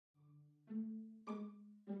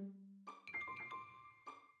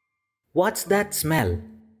What's that smell?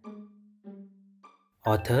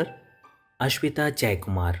 Author Ashwitha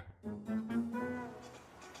Jayakumar.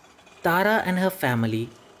 Tara and her family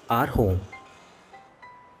are home.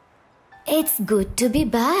 It's good to be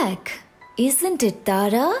back, isn't it,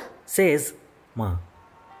 Tara? Says Ma.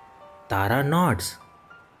 Tara nods.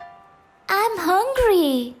 I'm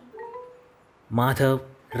hungry. Madhav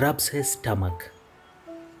rubs his stomach.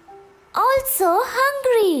 Also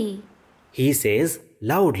hungry. He says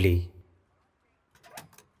loudly.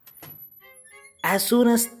 As soon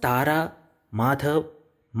as Tara, Madhav,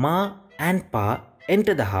 Ma and Pa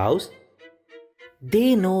enter the house,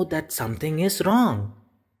 they know that something is wrong.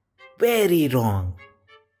 Very wrong.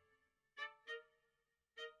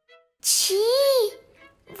 Chee!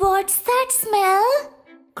 What's that smell?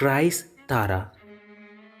 Cries Tara.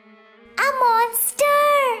 A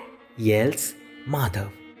monster! Yells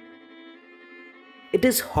Madhav. It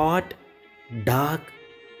is hot, dark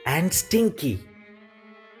and stinky.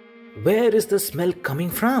 Where is the smell coming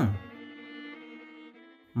from?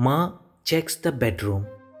 Ma checks the bedroom.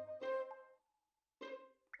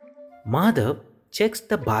 Madhav checks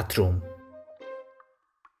the bathroom.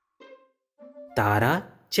 Tara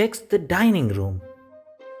checks the dining room.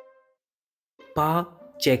 Pa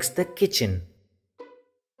checks the kitchen.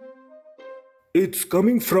 It's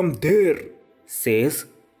coming from there, says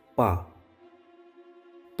Pa,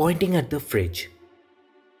 pointing at the fridge.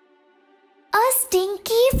 A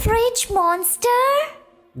stinky fridge monster?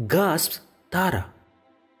 Gasps Tara.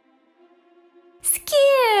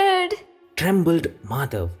 Scared. Trembled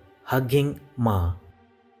Madhav, hugging Ma.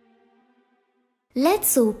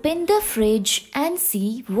 Let's open the fridge and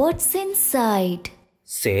see what's inside,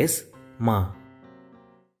 says Ma.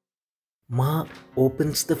 Ma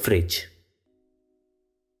opens the fridge.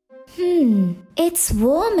 It's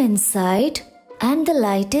warm inside and the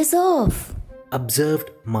light is off, Observed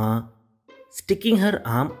Ma, sticking her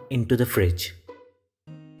arm into the fridge.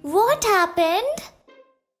 What happened?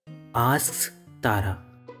 Asks Tara.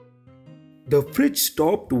 The fridge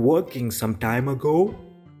stopped working some time ago,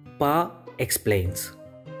 Pa explains.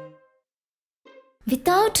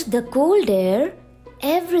 Without the cold air,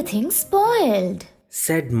 everything spoiled,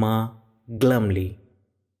 Said Ma glumly.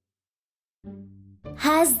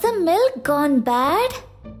 Has the milk gone bad?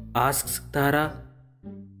 Asks Tara.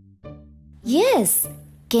 Yes.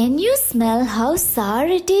 Can you smell how sour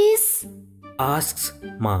it is? Asks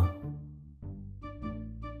Ma.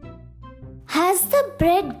 Has the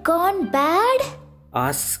bread gone bad?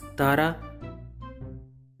 Asks Tara.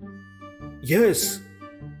 Yes.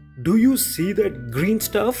 Do you see that green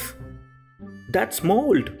stuff? That's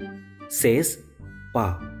mold, says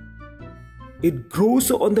Pa. It grows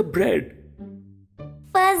on the bread,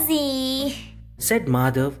 Fuzzy. said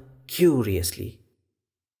Madhav curiously.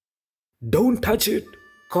 Don't touch it,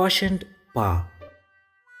 cautioned Pa.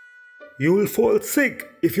 You'll fall sick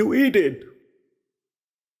if you eat it.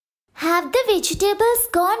 Have the vegetables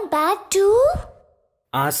gone bad too?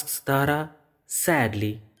 Asks Tara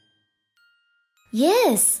sadly.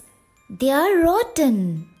 Yes, they are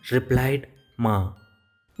rotten. Replied Ma.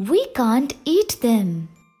 We can't eat them.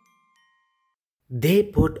 They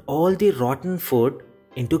put all the rotten food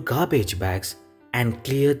into garbage bags and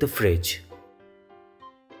cleared the fridge.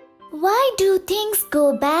 Why do things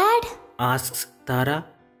go bad? Asks Tara.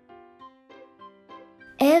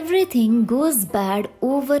 Everything goes bad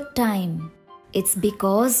over time. It's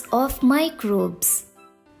because of microbes.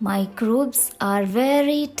 Microbes are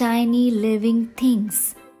very tiny living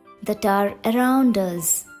things that are around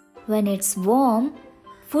us. When it's warm,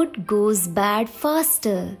 food goes bad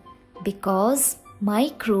faster because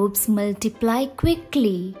microbes multiply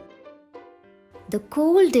quickly. The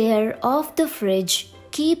cold air of the fridge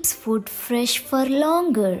keeps food fresh for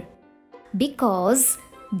longer because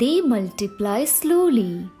they multiply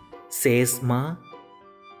slowly, Says Ma.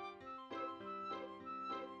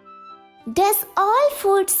 Does all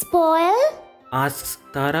food spoil? Asks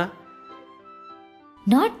Tara.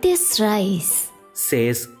 Not this rice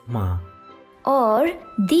Says Ma. or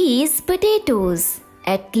these potatoes,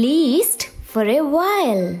 at least for a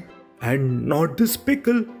while. And not this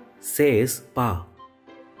pickle, says Pa.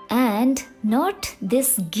 And not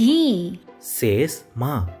this ghee. Says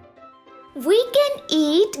Ma. We can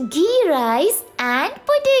eat ghee rice and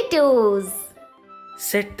potatoes,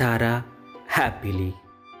 Said Tara happily.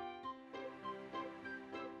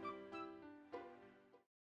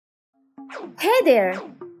 Hey there!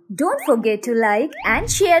 Don't forget to like and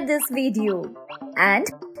share this video. And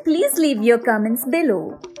please leave your comments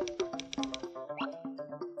below.